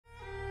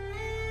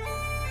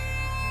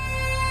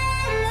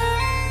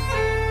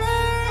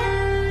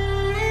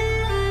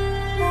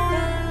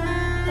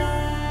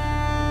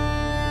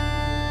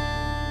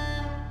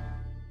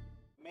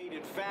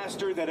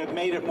have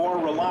made it more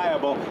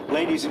reliable.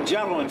 Ladies and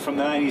gentlemen, from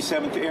the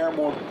 97th Air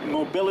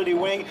Mobility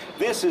Wing,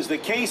 this is the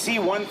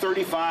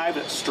KC-135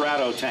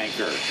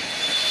 Stratotanker.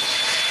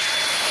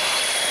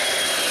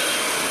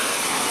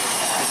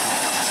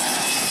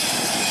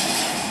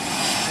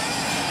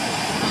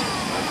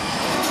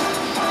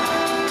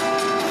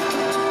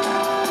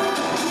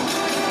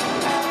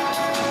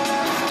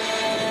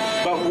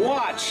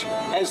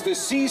 As the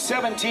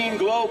C-17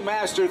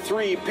 Globemaster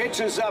III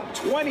pitches up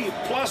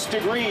 20+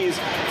 degrees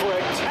for a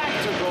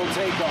tactical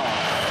takeoff.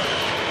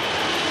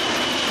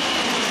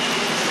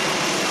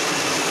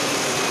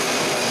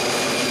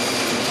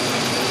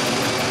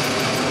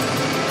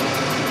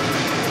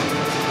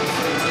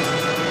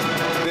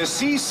 The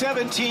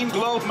C-17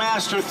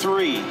 Globemaster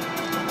III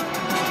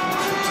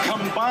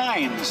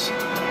combines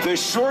the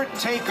short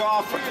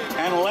takeoff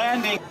and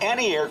landing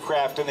any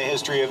aircraft in the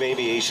history of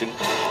aviation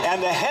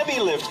and the heavy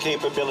lift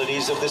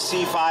capabilities of the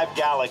C-5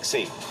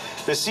 Galaxy.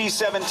 The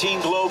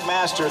C-17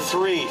 Globemaster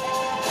III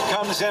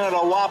comes in at a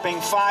whopping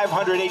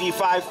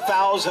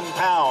 585,000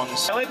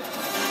 pounds.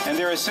 And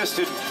they're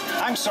assisted,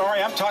 I'm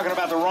sorry, I'm talking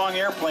about the wrong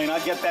airplane.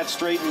 I'll get that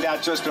straightened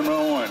out just a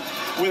moment.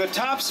 With a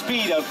top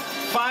speed of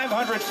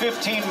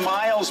 515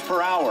 miles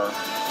per hour,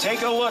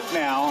 take a look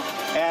now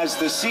as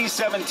the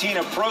C-17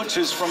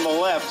 approaches from the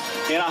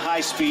left in a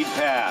high-speed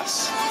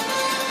pass.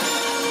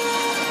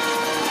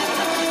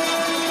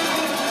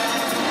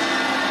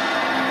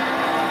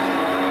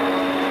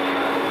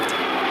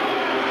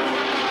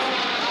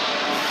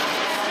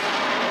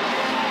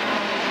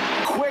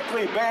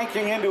 Quickly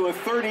banking into a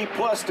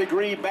 30+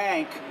 degree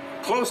bank,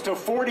 close to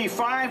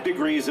 45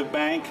 degrees of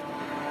bank.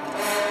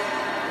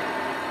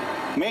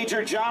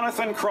 Major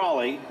Jonathan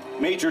Crawley,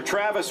 Major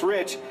Travis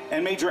Rich,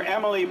 and Major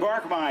Emily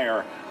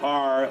Barkmeyer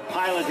are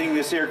piloting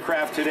this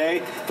aircraft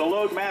today. The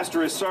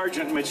loadmaster is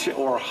Sergeant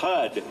or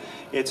HUD.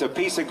 It's a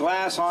piece of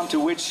glass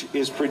onto which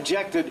is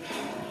projected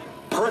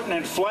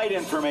pertinent flight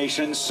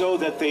information so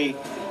that the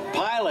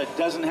pilot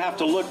doesn't have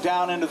to look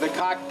down into the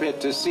cockpit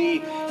to see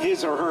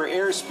his or her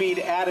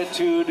airspeed,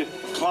 attitude,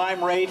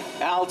 climb rate,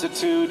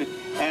 altitude,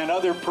 and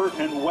other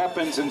pertinent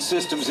weapons and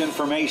systems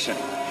information.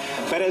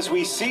 But as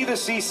we see the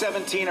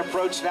C-17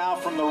 approach now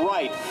from the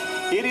right,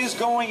 it is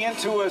going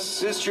into a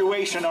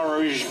situation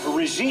or a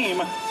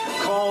regime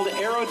called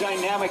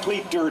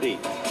aerodynamically dirty.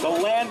 The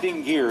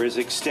landing gear is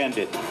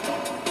extended.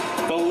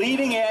 The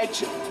leading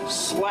edge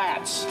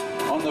slats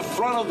on the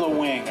front of the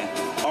wing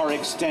are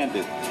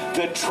extended.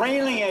 The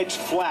trailing edge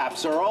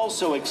flaps are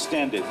also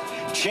extended,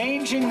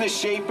 changing the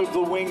shape of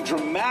the wing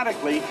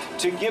dramatically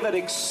to give it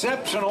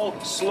exceptional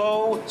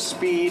slow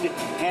speed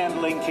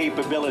handling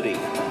capability.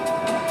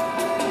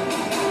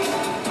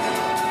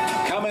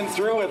 Coming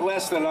through at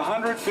less than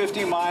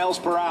 150 miles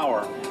per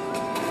hour.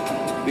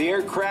 The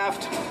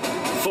aircraft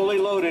fully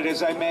loaded,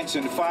 as I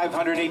mentioned,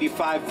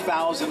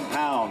 585,000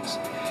 pounds.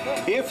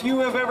 If you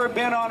have ever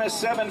been on a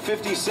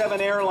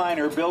 757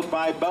 airliner built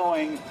by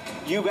Boeing,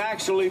 you've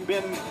actually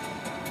been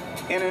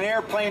in an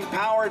airplane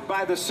powered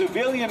by the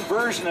civilian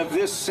version of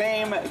the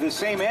same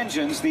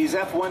engines, these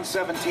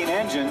F-117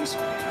 engines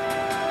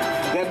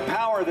that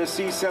power the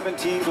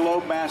C-17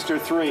 Globemaster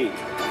III.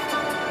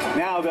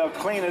 Now they'll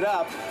clean it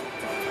up.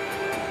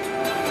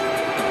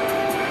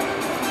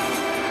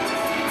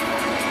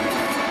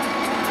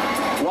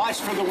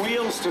 Watch for the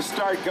wheels to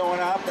start going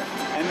up,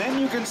 and then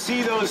you can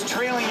see those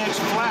trailing edge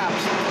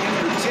flaps in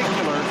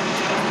particular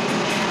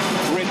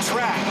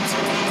retract.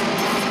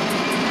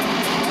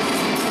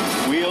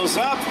 Wheels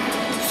up,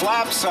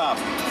 flaps up,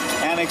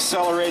 and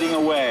accelerating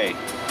away.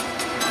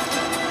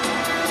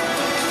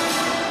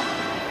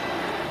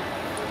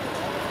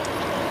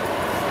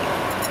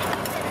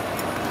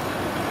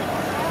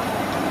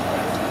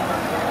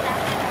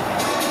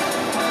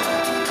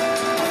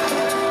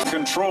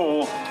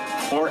 Control,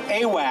 or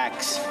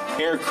AWACS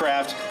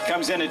aircraft,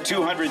 comes in at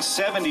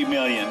 $270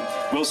 million.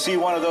 We'll see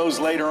one of those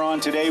later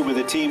on today with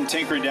a Team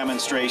Tinker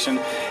demonstration.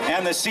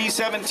 And the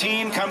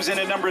C-17 comes in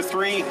at number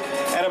 3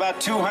 at about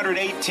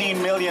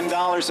 $218 million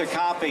a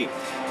copy.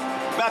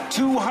 About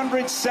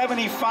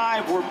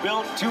 275 were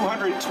built,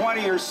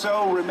 220 or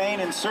so remain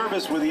in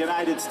service with the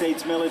United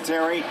States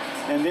military.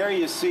 And there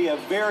you see a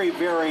very,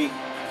 very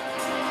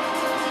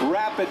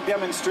rapid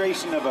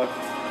demonstration of a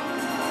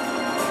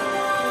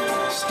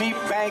steep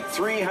bank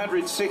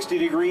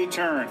 360-degree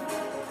turn.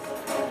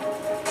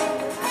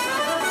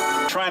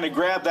 Trying to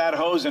grab that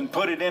hose and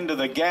put it into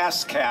the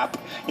gas cap,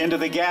 into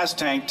the gas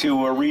tank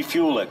to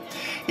refuel it.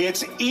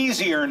 It's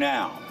easier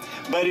now,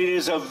 but it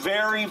is a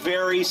very,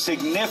 very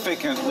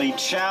significantly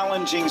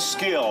challenging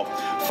skill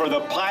for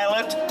the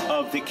pilot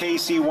of the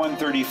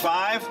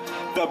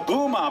KC-135, the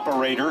boom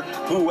operator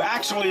who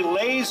actually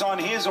lays on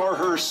his or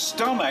her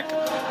stomach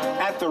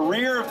at the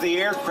rear of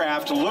the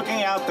aircraft,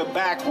 looking out the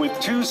back with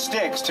 2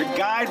 sticks to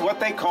guide what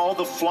they call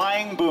the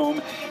flying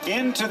boom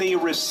into the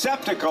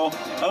receptacle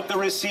of the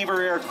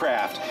receiver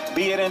aircraft,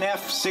 be it an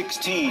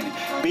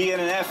F-16, be it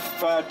an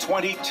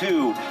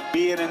F-22,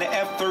 be it an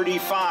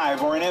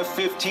F-35 or an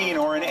F-15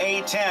 or an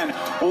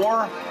A-10,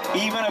 or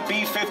even a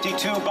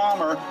B-52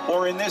 bomber,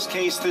 or in this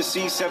case, the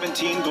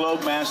C-17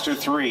 Globemaster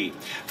III.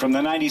 From the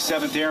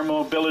 97th Air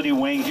Mobility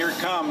Wing, here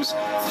comes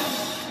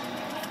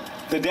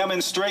the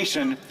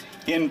demonstration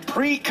in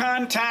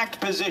pre-contact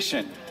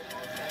position.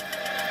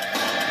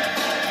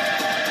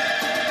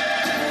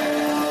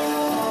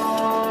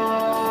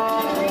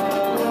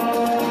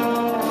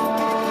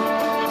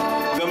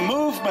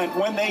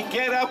 When they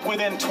get up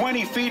within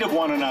 20 feet of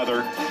one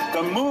another,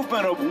 the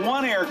movement of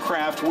one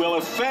aircraft will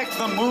affect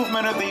the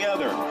movement of the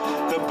other.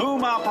 The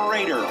boom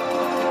operator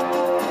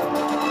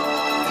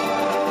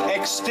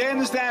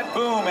extends that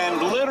boom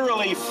and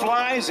literally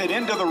flies it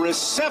into the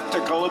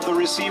receptacle of the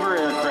receiver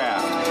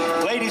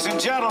aircraft. Ladies and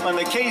gentlemen,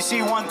 the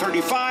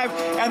KC-135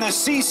 and the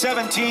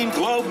C-17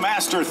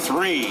 Globemaster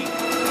III.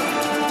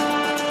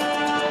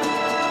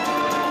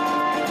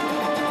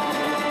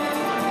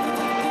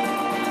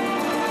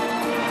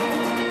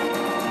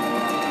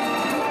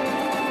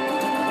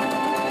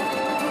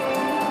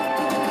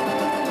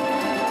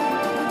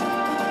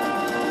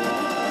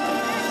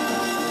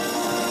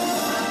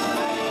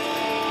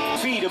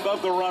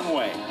 Above the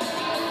runway.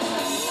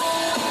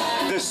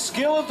 The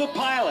skill of the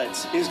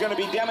pilots is going to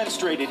be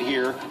demonstrated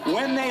here.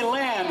 When they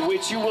land,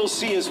 which you will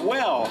see as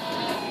well,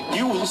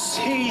 you will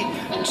see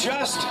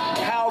just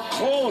how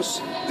close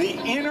the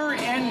inner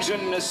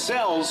engine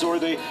nacelles, or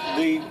the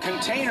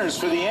containers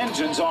for the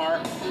engines,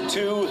 are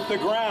to the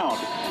ground.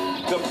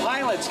 The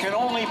pilots can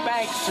only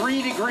bank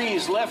 3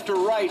 degrees left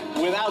or right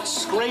without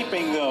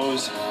scraping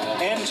those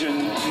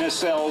engine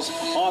nacelles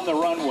on the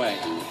runway.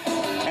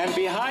 And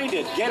behind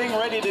it, getting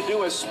ready to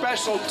do a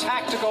special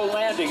tactical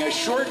landing, a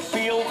short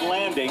field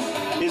landing,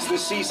 is the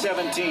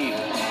C-17.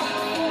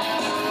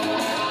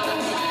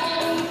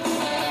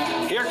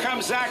 Here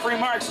comes Zachary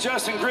Marks,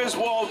 Justin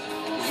Griswold,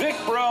 Vic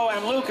Bro,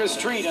 and Lucas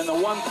Treat in the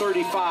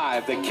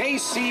 135, the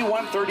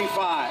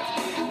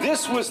KC-135.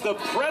 This was the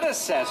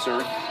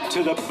predecessor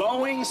to the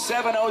Boeing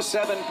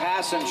 707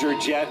 passenger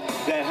jet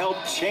that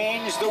helped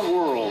change the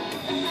world.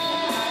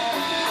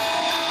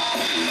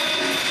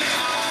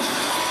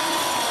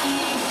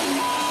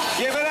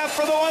 Give it up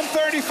for the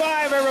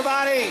 135,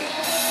 everybody.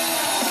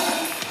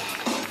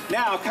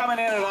 Now, coming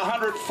in at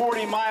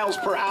 140 miles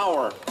per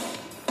hour,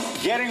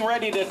 getting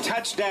ready to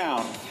touch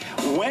down.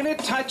 When it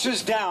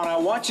touches down, I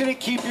want you to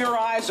keep your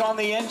eyes on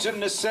the engine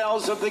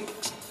nacelles of the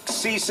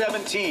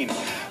C-17.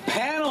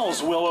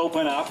 Panels will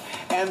open up,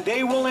 and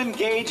they will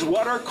engage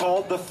what are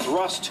called the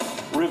thrust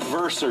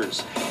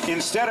reversers.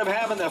 Instead of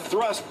having the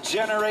thrust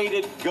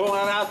generated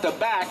going out the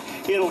back,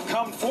 it'll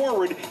come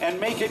forward and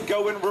make it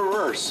go in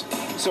reverse.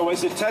 So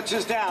as it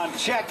touches down,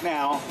 check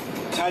now,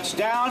 touch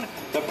down,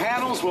 the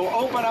panels will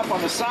open up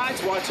on the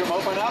sides, watch them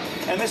open up,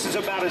 and this is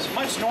about as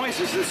much noise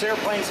as this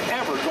airplane's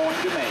ever going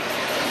to make.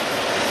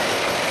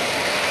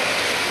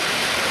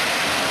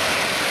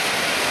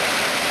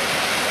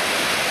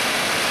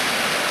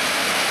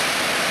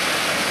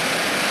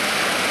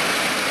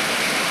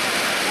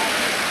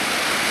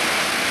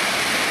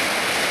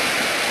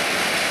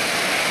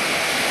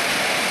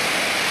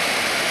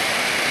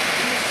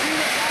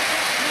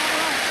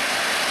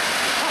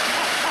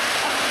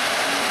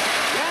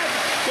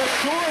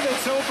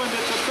 Opened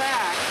at the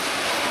back.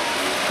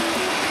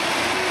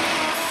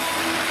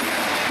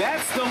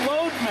 That's the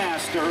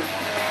Loadmaster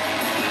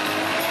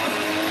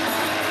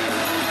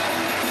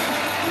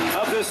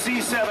of the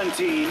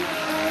C-17.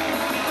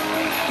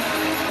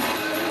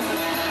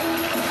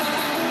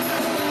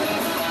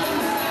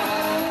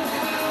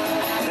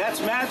 That's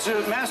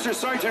Master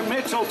Sergeant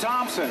Mitchell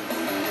Thompson.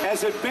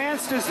 As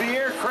advanced as the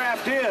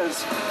aircraft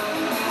is,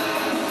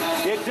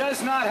 it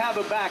does not have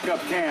a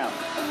backup cam.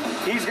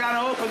 He's got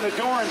to open the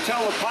door and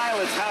tell the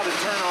pilots how to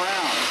turn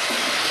around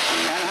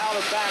and how to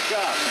back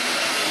up.